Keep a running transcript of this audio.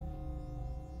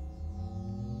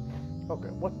Okay,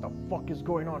 what the fuck is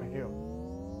going on here?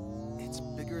 It's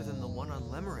bigger than the one on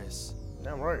Lemuris.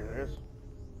 Damn right it is.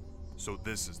 So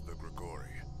this is the Grigori.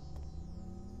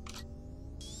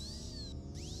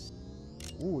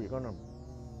 Ooh, you're gonna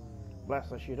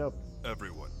blast that shit up.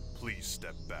 Everyone, please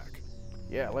step back.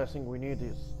 Yeah, last thing we need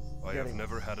is... I have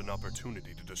never had an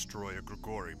opportunity to destroy a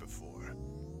Grigori before,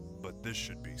 but this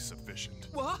should be sufficient.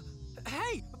 What?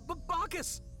 Hey,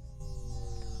 Bacchus!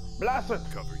 Blast it!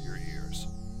 Cover your ears.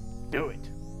 Do it.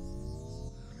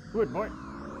 Good boy.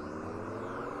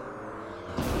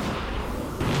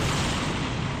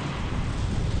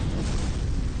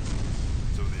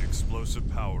 So the explosive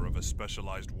power of a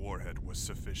specialized warhead was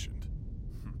sufficient.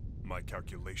 My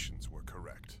calculations were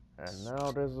correct. And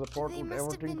now there's the part They with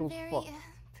must have everything been goes very fuck.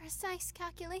 precise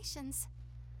calculations.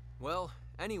 Well,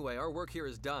 anyway, our work here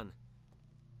is done.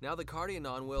 Now the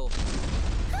Cardionon will...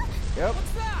 Yep.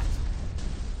 What's that?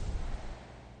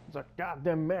 It's a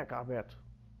goddamn mech, I bet.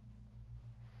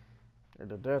 And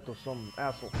the death of some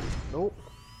asshole. Nope.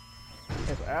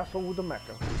 It's an asshole with a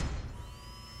mecha.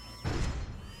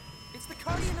 It's the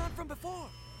Cardionon from before.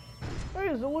 Hey,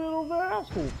 it's a little of the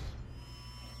assholes.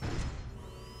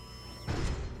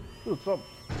 Dude, some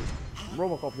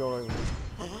Robocop your ass.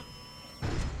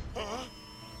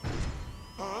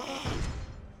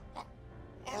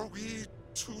 Are we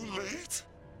too late?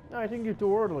 I think you're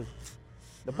too early.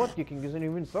 The butt kicking isn't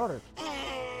even started.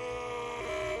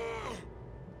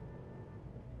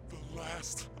 The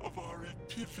last of our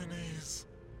epiphanies.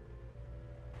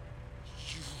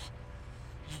 You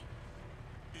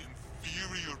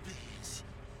inferior beings.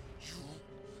 You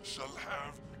shall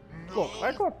have no... Look,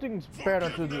 I got things better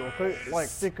to do, okay? Like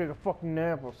take a fucking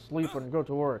nap or sleep and go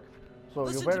to work. So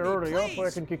Listen you better to me, hurry up so I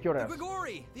please. can kick your The ass.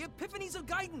 Grigori, the epiphanies of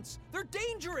guidance, they're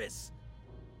dangerous.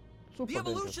 Super The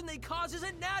evolution they cause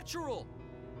isn't natural.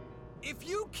 If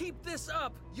you keep this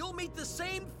up, you'll meet the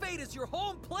same fate as your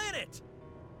home planet.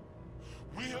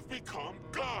 We have become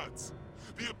gods.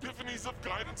 The epiphanies of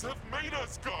guidance have made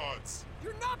us gods.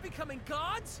 You're not becoming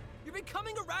gods. You're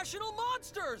becoming irrational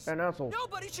monsters. And assholes.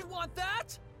 Nobody should want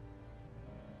that.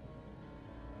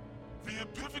 The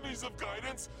epiphanies of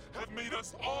guidance have made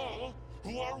us all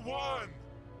who are one.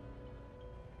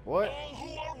 What? All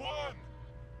who are one.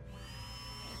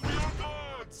 We are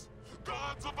gods.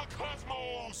 Gods of the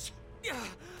cosmos.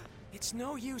 It's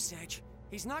no use, Edge.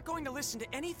 He's not going to listen to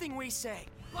anything we say.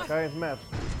 But, Guy is mad.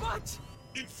 but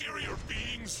Inferior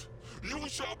beings, you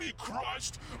shall be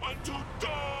crushed unto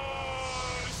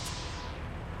dust.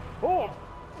 Oh,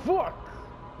 fuck!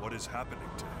 What is happening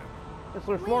to him? It's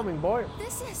reforming, boy.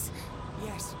 This is...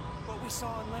 Yes, what we saw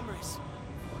on Lemuris.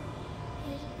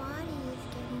 His body is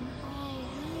getting all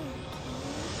weird,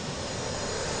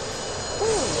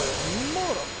 Holy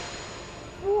mother!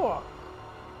 Fuck!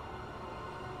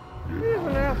 He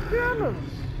even has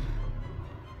cannons!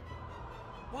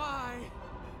 why?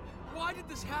 Why did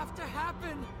this have to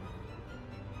happen?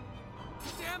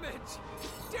 Damn it!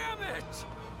 Damn it!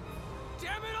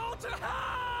 Damn it all to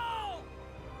hell!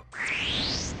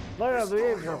 Look at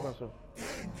the age references.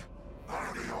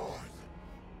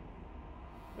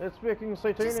 It's speaking Just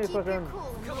Satanic keep your again.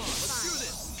 cool and Come on, you'll be let's do fine.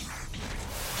 this.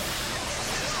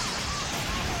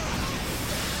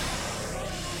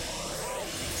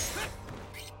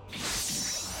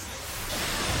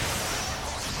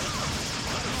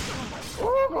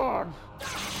 Oh god!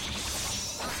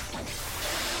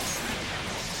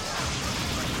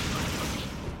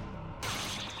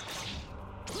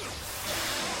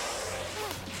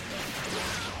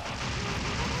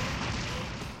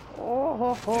 Oh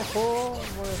ho ho ho!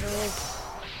 What the hell?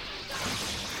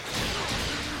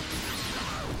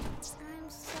 I'm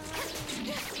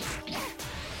sorry.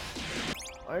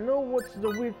 I know what the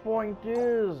weak point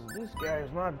is. This guy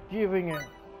is not giving it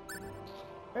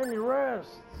any rest.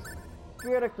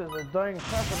 Characters are dying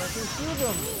fast and I can see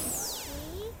them.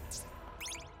 See?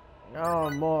 I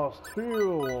must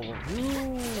feel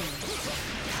you.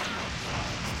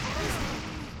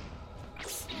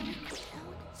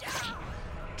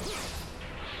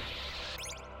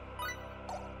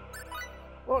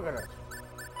 Look at it.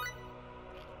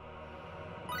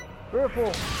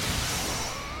 Purple.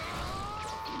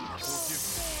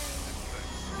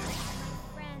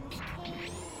 Friends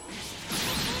came.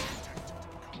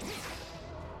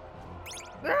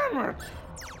 Damn it!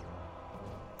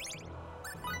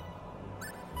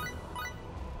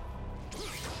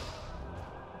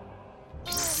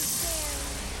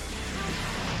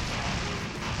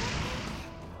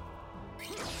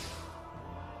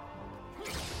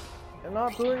 You're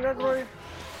not doing that right.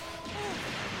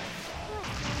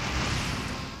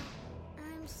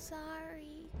 I'm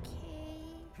sorry,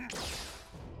 Kay.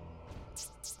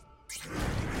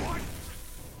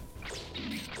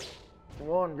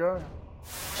 on, guy.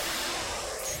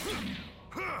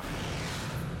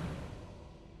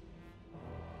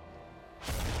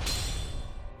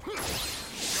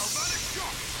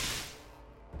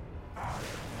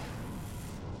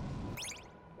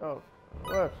 Oh,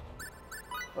 what?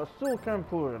 I still can't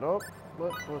pull it up,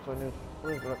 but first I need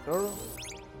reflector.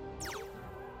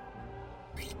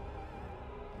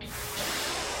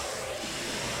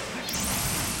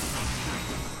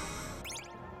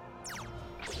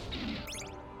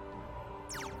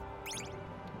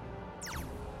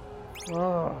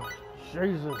 Oh,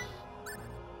 Jesus.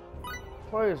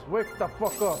 Please, wake the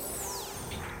fuck up.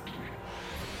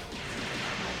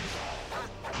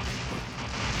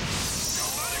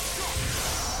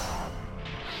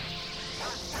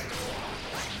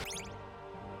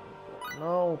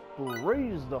 No,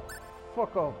 please the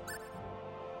fuck up.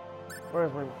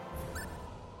 Where's my...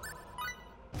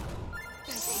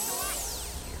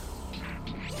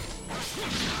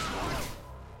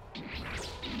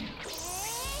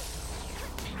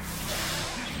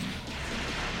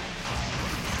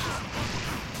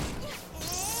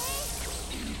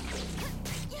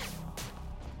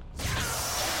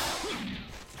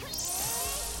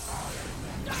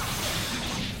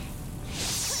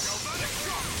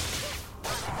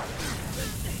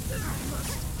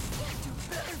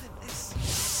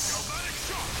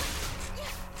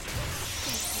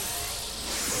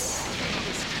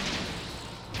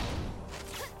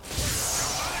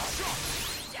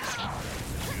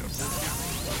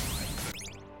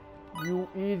 You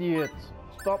idiot!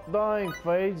 Stop dying,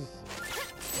 FaZe!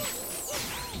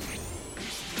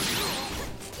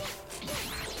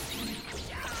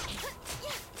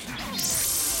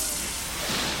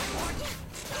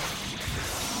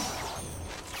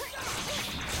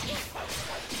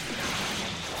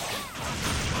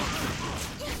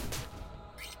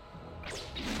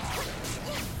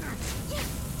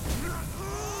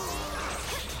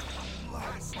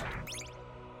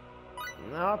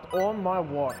 Not on my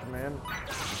watch, man.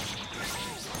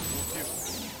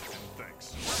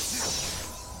 Thanks.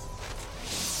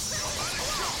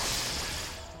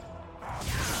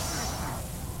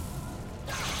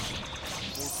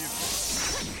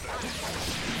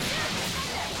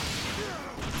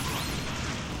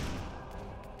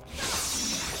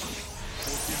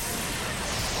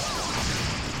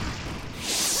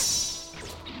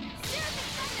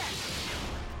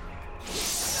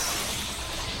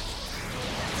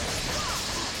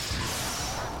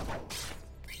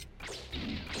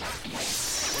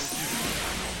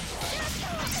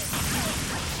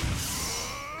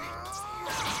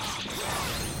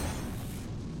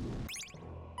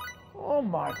 Oh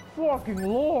my fucking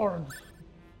lord!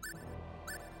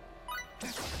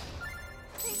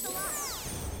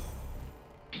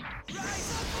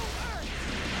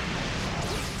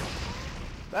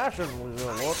 That shouldn't lose a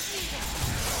lot.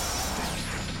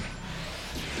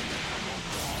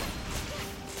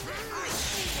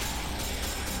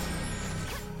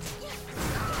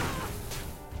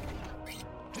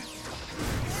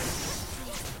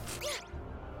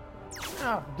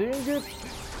 Ah, dang it!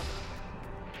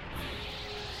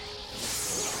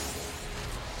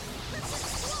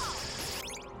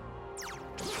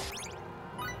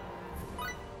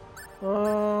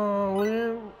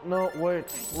 Liam? No, wait.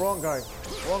 Wrong guy.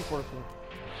 Wrong person.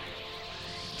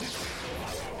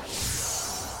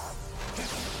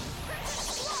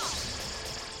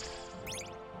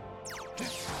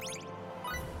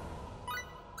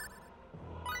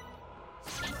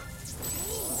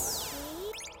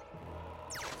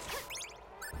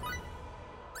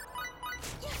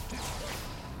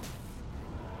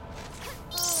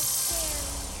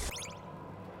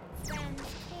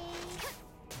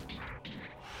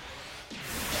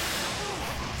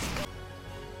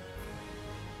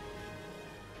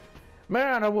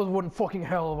 Man, that was one fucking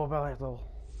hell of a battle.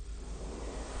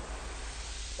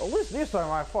 At least this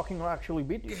time I fucking actually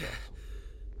beat these guys.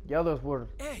 The others were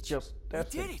Edge, just we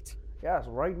testing. did it. Yes,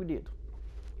 right, we did.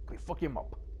 We fuck him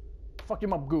up. Fuck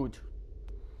him up good.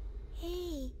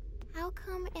 Hey, how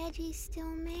come Edgy's still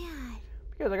mad?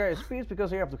 Because the guy is pissed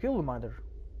because he have to kill the miner.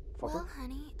 Fucker. Well,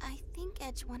 honey, I think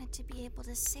Edge wanted to be able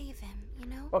to save him, you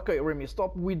know? Okay, Remy,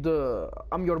 stop with the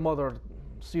I'm your mother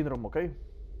syndrome, okay?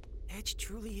 Edge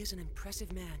truly is an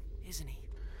impressive man, isn't he?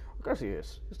 Of course he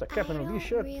is. He's the captain of this I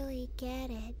ship. don't really get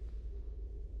it.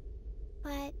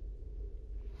 But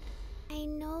I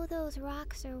know those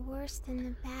rocks are worse than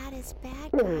the baddest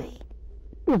bad guy.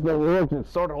 He's the one that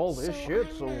started all this So shit,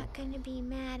 I'm so not gonna be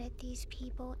mad at these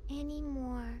people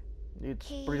anymore. it's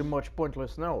Okay. pretty much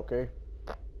pointless now, okay?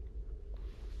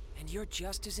 And you're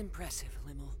just as impressive,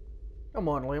 Limmel. Come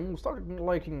on, Liam, start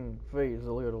liking FaZe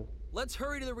a little. Let's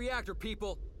hurry to the reactor,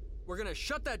 people. We're gonna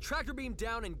shut that tractor beam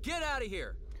down and get out of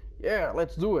here. Yeah,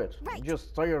 let's do it. Right. I'm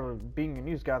just tired of being in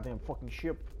this goddamn fucking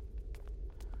ship.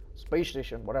 Space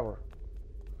station, whatever.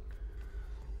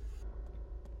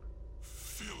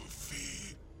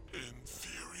 Filthy,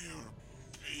 inferior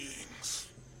beings.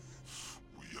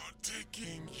 We are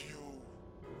taking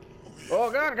you.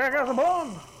 Oh god, there's a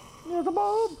bomb! There's a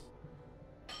bomb!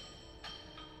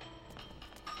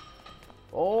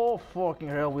 Oh fucking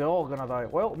hell, we all gonna die.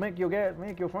 Well, make your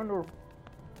thunder.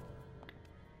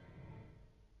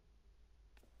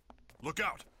 Look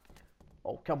out!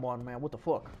 Oh come on, man, what the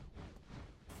fuck?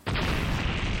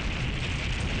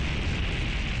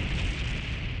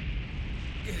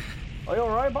 Are you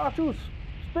alright, Bacchus?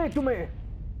 Speak to me!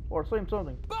 Or say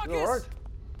something. You alright?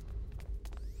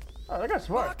 Oh, that guy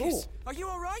survived, cool. Bacchus, are you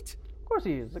alright? Of course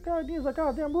he is. The guy is a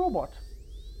goddamn robot.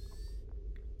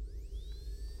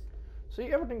 See,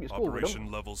 everything is cool with him.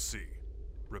 Operation Level C.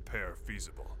 Repair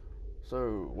feasible.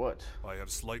 So, what? I have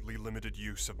slightly limited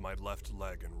use of my left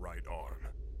leg and right arm.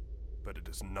 But it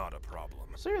is not a problem.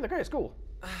 See, the guy is cool.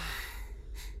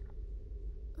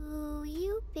 Ooh,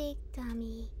 you big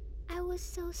dummy. I was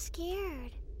so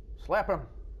scared. Slap him.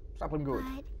 Slap him good.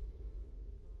 But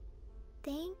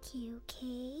thank you,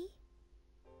 Kay.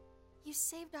 You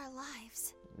saved our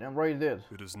lives. Damn right he did.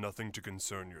 It is nothing to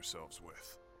concern yourselves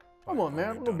with. Come I on, have man,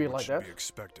 only don't done be what like should that. Be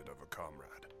expected of a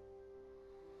comrade.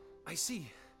 I see.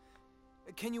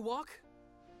 Can you walk?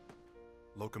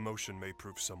 Locomotion may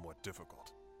prove somewhat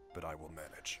difficult, but I will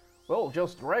manage. Well,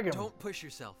 just drag him. Don't push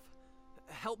yourself.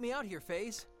 Help me out here,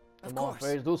 FaZe. Come on,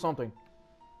 FaZe, do something.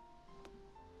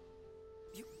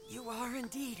 You are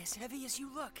indeed as heavy as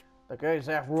you look. The guy's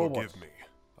half robot. Forgive me.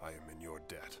 I am in your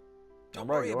debt. Don't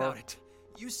right, worry you about are. it.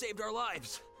 You saved our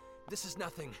lives. This is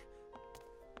nothing.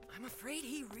 I'm afraid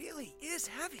he really is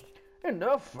heavy.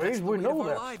 Enough, That's FaZe, the we weight know of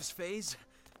our that. lives, FaZe.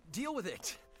 Deal with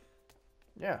it.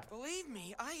 Yeah. Believe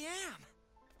me, I am.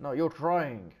 No, you're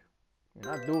trying.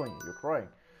 You're not doing it, you're trying.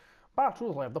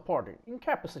 Bacchus left the party,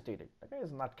 incapacitated. The guy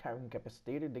is not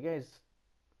incapacitated, the guy is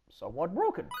somewhat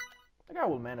broken. The guy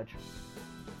will manage.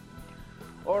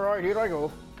 Alright, here I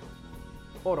go.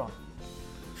 Hold on.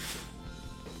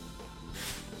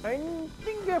 I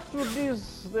think after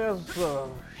this, there's a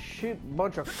shit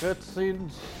bunch of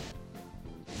cutscenes.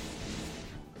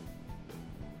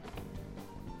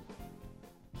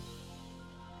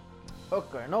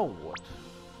 Okay, now what? Is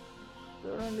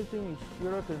there anything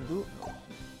here I can do? No.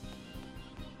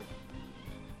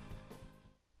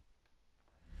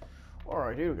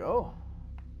 Alright, here we go.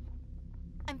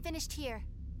 I'm finished here.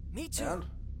 Me too. And?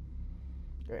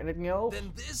 Okay, anything else?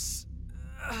 Then this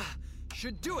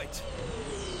should do it.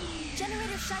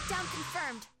 Generator shutdown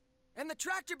confirmed. And the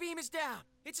tractor beam is down.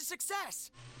 It's a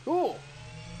success. Cool!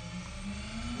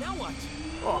 Now what?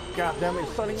 Oh goddamn,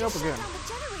 it's starting up Just again. shut down the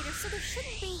generator, so there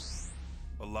shouldn't be.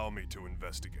 Allow me to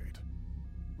investigate.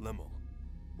 Lemel,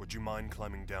 would you mind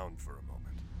climbing down for a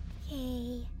moment?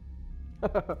 Kay.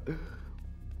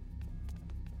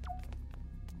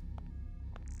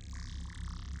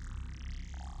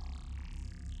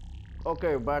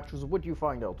 Okay, Bacchus, what do you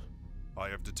find out? I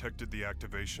have detected the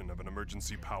activation of an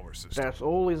emergency power system. That's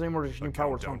always emergency A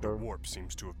power countdown to center. warp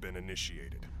seems to have been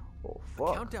initiated. Oh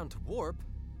fuck. Countdown to warp?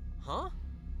 Huh?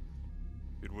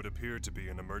 It would appear to be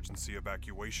an emergency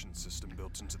evacuation system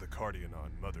built into the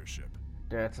Cardionon mothership.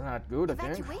 That's not good, I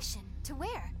think. Evacuation? To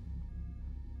where?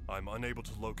 I'm unable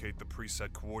to locate the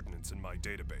preset coordinates in my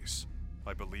database.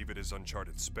 I believe it is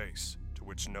uncharted space, to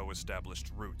which no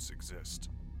established routes exist.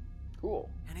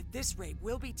 Cool. And at this rate,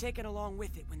 we'll be taken along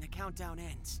with it when the countdown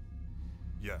ends.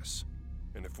 Yes,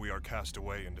 and if we are cast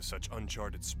away into such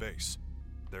uncharted space,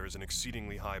 there is an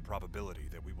exceedingly high probability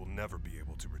that we will never be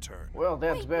able to return. Well,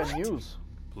 that's Wait, bad what? news.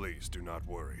 Please do not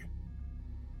worry.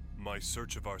 My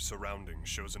search of our surroundings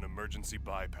shows an emergency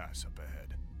bypass up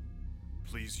ahead.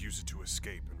 Please use it to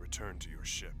escape and return to your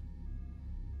ship.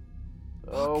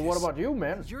 What about you,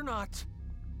 man? You're not.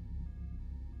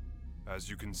 As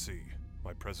you can see,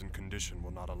 my present condition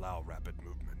will not allow rapid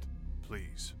movement.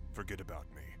 Please, forget about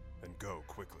me, and go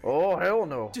quickly. Oh, hell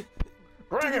no. Do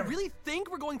Drag you him! really think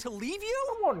we're going to leave you?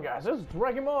 Come on, guys, let's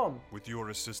drag him on. With your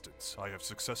assistance, I have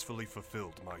successfully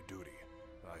fulfilled my duty.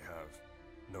 I have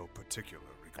no particular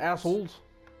regrets. Assholes.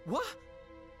 What?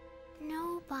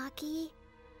 No, Baki.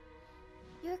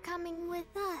 You're coming with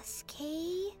us,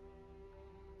 Kay.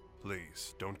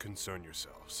 Please, don't concern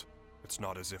yourselves. It's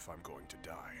not as if I'm going to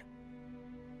die.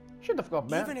 Shut the fuck up,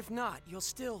 man. Even if not, you'll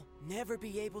still never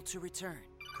be able to return,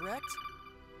 correct?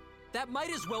 That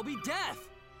might as well be death.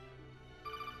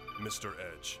 Mr.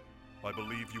 Edge, I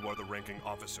believe you are the ranking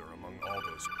officer among all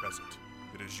those present.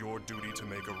 It is your duty to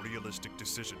make a realistic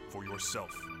decision for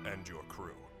yourself and your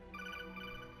crew.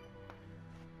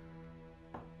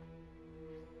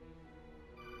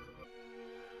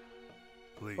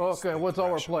 Please Okay, think what's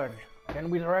our rationally. plan? Can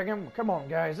we drag him? Come on,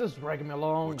 guys, just drag him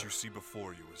along. What you see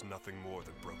before you is nothing more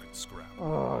than broken scrap.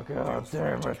 Oh, god Feel free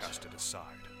damn to it. cast it aside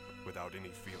without any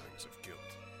feelings of guilt.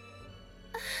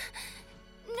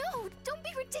 No, don't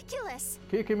be ridiculous.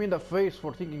 Kick him in the face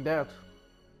for thinking that.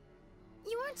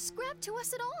 You aren't scrap to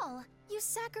us at all. You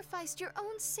sacrificed your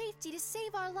own safety to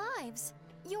save our lives.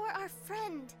 You're our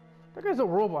friend. That guy's a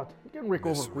robot. He can recover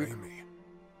Miss quick. Raimi.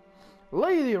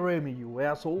 Lady Raimi, you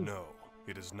asshole. No,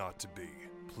 it is not to be.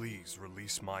 Please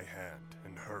release my hand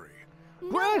and hurry.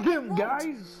 Drag No, I him, won't.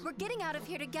 guys! We're getting out of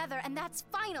here together, and that's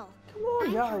final. Come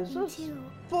on, guys, me just too.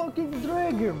 fucking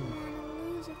drag him. Wanna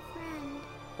lose a friend.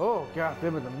 Oh, god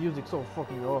damn it, the music's so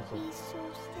fucking awesome. He's so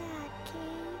sad,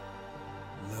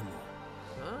 Kay.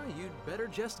 Huh? You'd better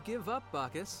just give up,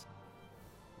 Bacchus.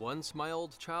 Once my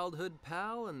old childhood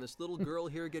pal and this little girl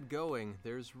here get going,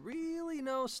 there's really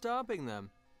no stopping them.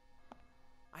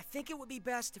 I think it would be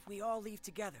best if we all leave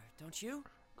together, don't you?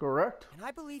 Correct? And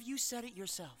I believe you said it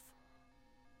yourself.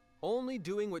 Only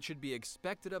doing what should be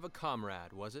expected of a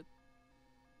comrade, was it?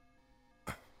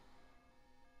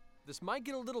 This might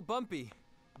get a little bumpy,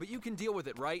 but you can deal with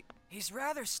it, right? He's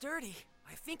rather sturdy.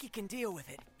 I think he can deal with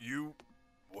it. You...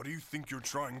 What do you think you're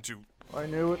trying to... I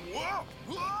knew it.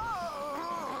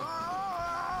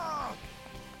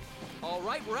 All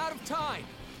right, we're out of time.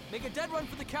 Make a dead run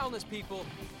for the Calnus people,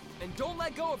 and don't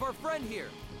let go of our friend here.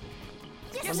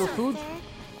 Yes, Understood? sir.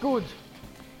 Good.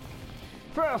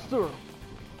 Faster!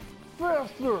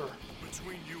 Faster!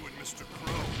 Between you and Mr.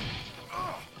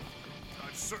 Crow.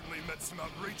 I've certainly met some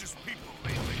outrageous people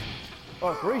lately.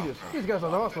 Outrageous. These guys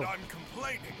are awesome. And I'm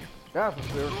complaining. That's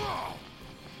for sure.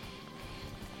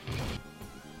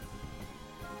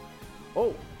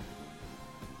 Oh.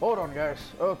 Hold on, guys.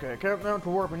 Okay, countdown to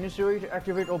warp initiate.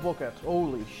 Activate all buckets.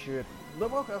 Holy shit. The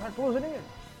buckets are closing in.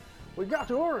 We got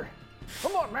to hurry.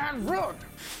 Come on, man. Run!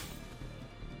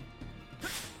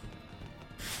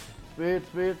 Speed,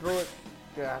 through it.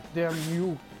 God damn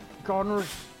you,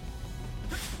 Connors.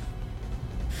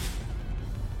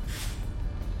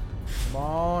 Come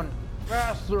on.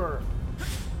 Faster.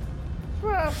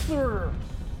 Faster.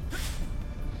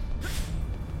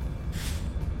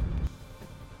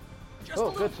 Just Oh, a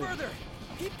little that's it. further.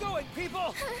 Keep going, people.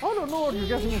 I don't know what you're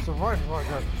getting in surviving like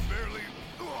that. Fairly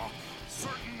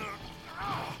certain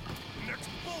next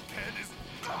bulkhead is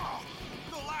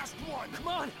the last one. Come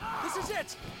on, this is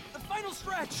it. The final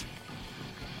stretch.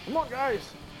 Come on, guys.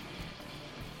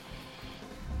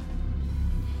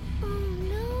 Oh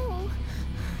no.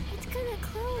 It's gonna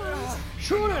close.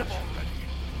 Shoot it. Already.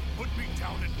 Put me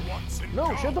down at once and No,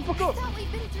 go. shut the fuck I up. thought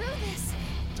we'd been through this.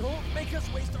 Don't make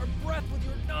us waste our breath with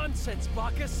your nonsense,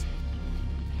 Bacchus.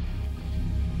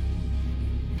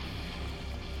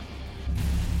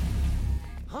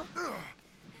 Huh?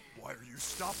 Why are you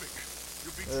stopping?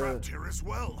 You'll be trapped here as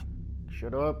well.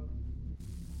 Shut up.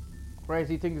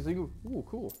 Crazy things to you. Ooh,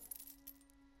 cool.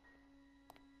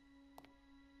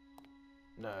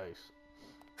 Nice.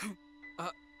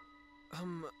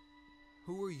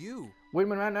 Who are you?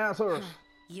 Women and answers.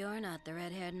 You're not the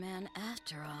red-haired man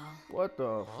after all. What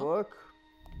the fuck?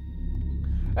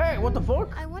 Hey, what the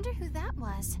fuck? I wonder who that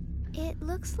was. It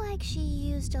looks like she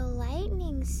used a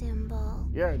lightning symbol.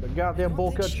 Yeah, the I goddamn don't think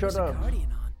bulkhead she shut was a up.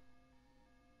 guardian on.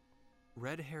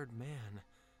 Red-haired man.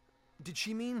 Did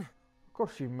she mean? Of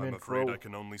course she I'm meant afraid Crow. I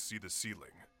can only see the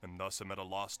ceiling, and thus am at a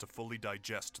loss to fully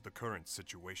digest the current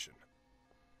situation.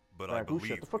 But I Bacchus, shut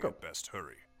believe the fuck we up. had best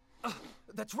hurry.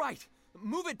 That's right.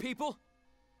 Move it, people.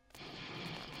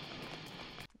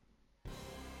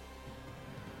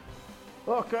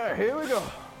 Okay, here we go.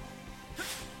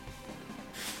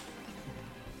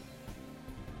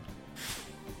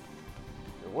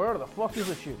 Where the fuck is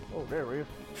the ship? Oh, there he is.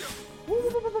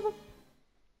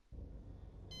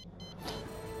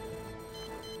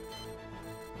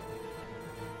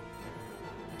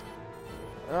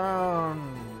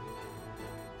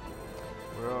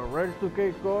 We're ready to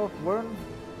kick off when?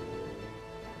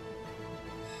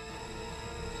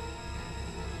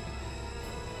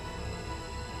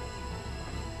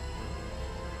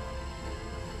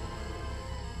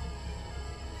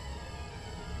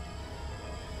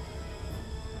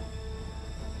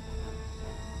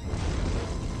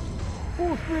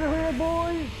 Full speed ahead,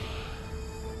 boys!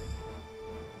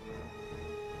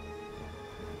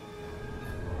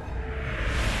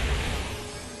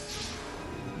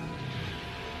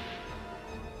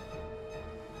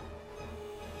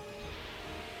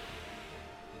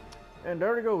 And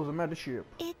there it goes, I'm at the ship.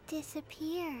 It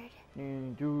disappeared.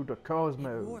 into the It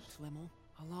cosmos. warped Limmel,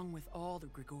 along with all the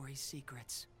Grigori's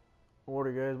secrets.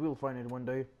 Alright guys, we'll find it one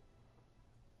day.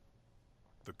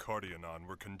 The Cardionon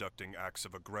were conducting acts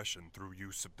of aggression through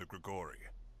use of the Grigori.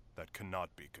 That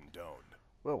cannot be condoned.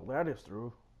 Well, that is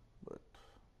true, but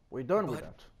we're done with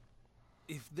that.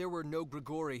 If there were no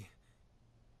Grigori,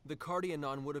 the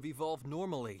Cardionon would have evolved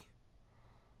normally.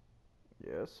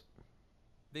 Yes.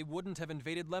 They wouldn't have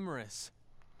invaded Lemuris.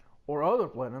 Or other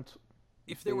planets.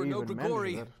 If there were no even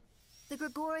Grigori... mention The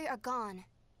Grigori are gone.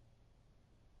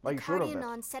 Are The you sure of that?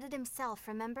 Cardionon said it himself,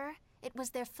 remember? It was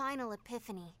their final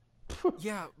epiphany.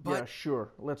 Yeah, but... Yeah,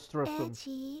 sure. Let's trust them.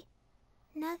 Edgy.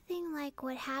 Nothing like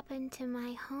what happened to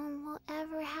my home will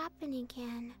ever happen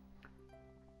again.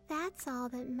 That's all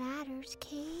that matters,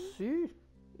 Kay. See?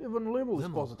 Even Limmel is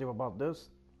Limmel. positive about this.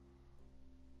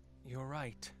 You're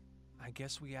right. I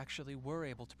guess we actually were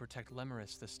able to protect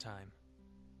Lemuris this time.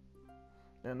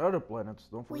 And other planets,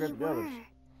 don't We forget the were. others.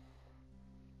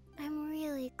 I'm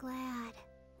really glad.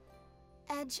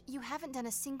 Edge, you haven't done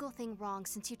a single thing wrong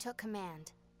since you took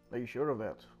command. Are you sure of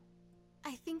that?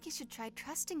 I think you should try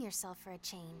trusting yourself for a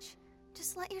change.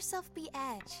 Just let yourself be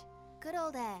Edge. Good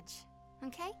old Edge.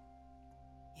 Okay?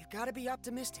 You gotta be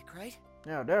optimistic, right?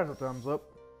 Yeah, there's a thumbs up.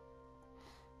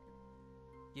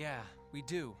 Yeah, we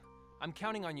do. I'm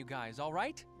counting on you guys,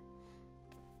 alright?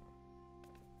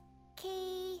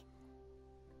 Kay.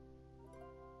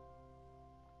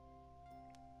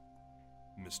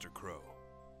 Mr. Crow,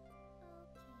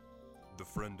 the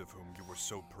friend of whom you were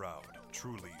so proud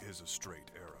truly is a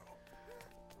straight arrow.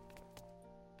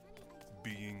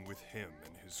 Being with him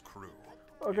and his crew.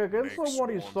 Okay, can makes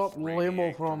somebody warmth stop Limmel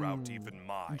radiate from throughout even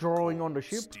my drawing cold on the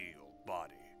ship? steel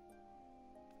body.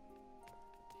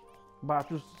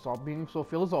 Bacchus, stop being so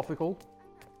philosophical.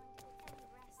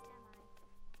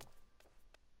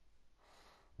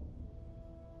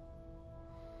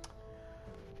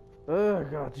 Oh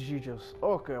god, Jesus.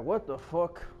 Okay, what the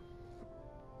fuck?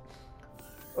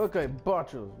 Okay,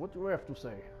 Bacchus, what do you have to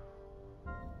say?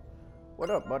 What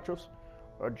up, Bacchus?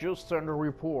 I just sent a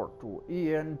report to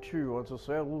EN2 on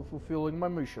successfully fulfilling my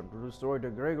mission to destroy the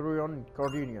Gregorian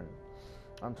Cardinian.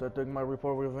 I'm setting my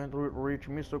report will eventually reach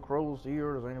Mr. Crow's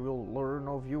ears and will learn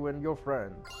of you and your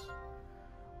friends.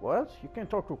 What? You can't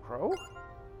talk to Crow?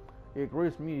 He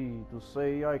agrees me to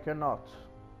say I cannot.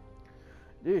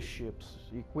 This ship's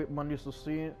equipment is to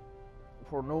see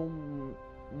for no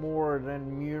more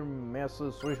than mere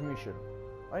message transmission.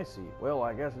 I see. Well,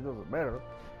 I guess it doesn't matter.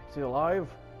 Is he alive?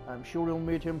 I'm sure you'll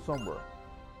meet him somewhere.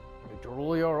 You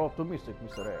truly are optimistic,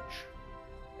 Mr. Edge.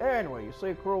 Anyway, you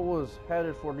say Crow was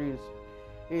headed for this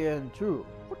EN2.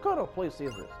 What kind of place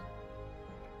is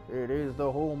this? It is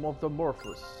the home of the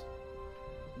Morphus.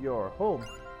 Your home?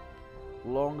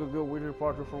 Long ago we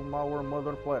departed from our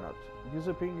mother planet,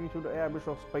 disappearing into the abyss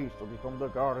of space to become the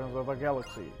guardians of the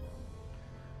galaxy.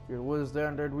 It was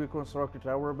then that we constructed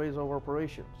our base of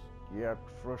operations, yet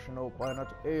fractional planet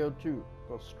AO2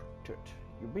 constructed.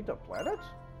 You beat the planet?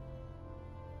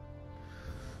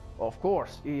 Of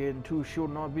course, EN2 should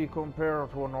not be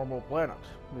compared to a normal planet.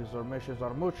 These missions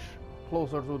are much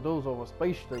closer to those of a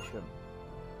space station.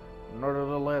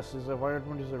 Nevertheless, its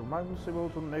environment is remarkable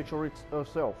to nature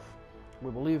itself.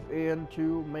 We believe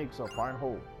AN2 makes a fine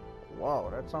home. Wow,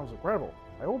 that sounds incredible.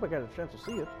 I hope I get a chance to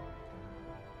see it.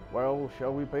 Well,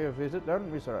 shall we pay a visit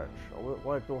then, Mr. Edge? I would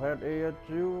like to head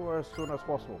AN2 as soon as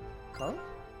possible. Huh?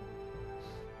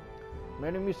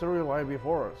 Many mysteries lie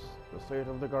before us. The state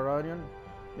of the Guardian,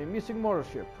 the missing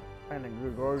mothership, and the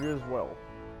Grigori as well.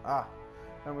 Ah,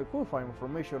 and we could find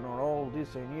information on all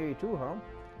this in EA2, huh?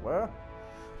 Well,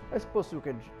 I suppose you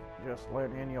can just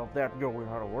let any of that go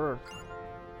without a word.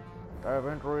 I've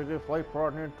entered the flight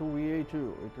partner to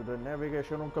EA2 into the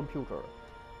navigational computer.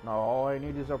 Now all I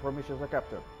need is a permission as a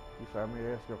captain. If I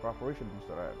may ask your cooperation,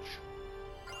 Mr. Edge.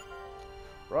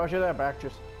 Roger that,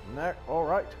 Bacchus.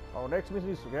 Alright, our next mission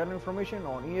is to gather information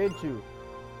on EA2.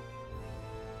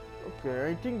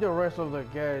 Okay, I think the rest of the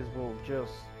guys will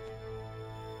just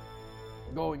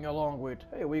going along with,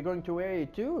 hey, we're going to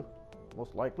EA2?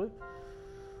 Most likely.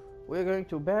 We're going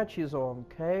to Batches on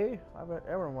K. I bet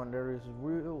everyone there is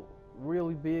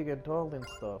really big and tall and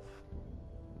stuff.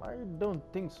 I don't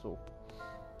think so.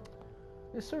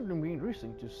 It's certainly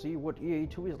interesting to see what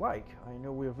EA2 is like. I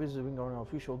know we're visiting on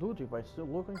official duty, but still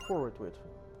looking forward to it.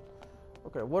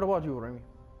 Okay, what about you, Remy?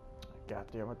 God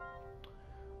damn it.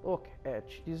 Look,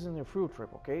 Edge, this isn't a fruit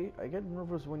trip, okay? I get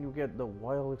nervous when you get the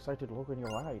wild, excited look in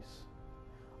your eyes.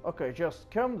 Okay, just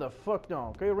calm the fuck down,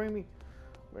 okay, Remy?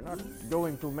 We're not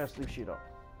going to mess this shit up.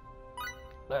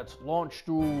 Let's launch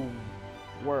to...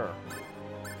 where?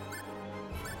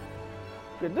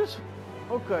 Okay, this...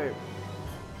 okay.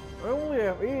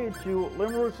 have A2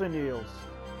 lemurs and eels.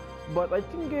 But I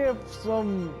think I have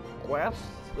some quests,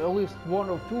 at least one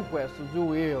or two quests to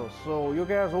do here. So you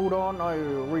guys hold on, I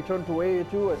return to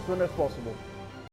A2 as soon as possible.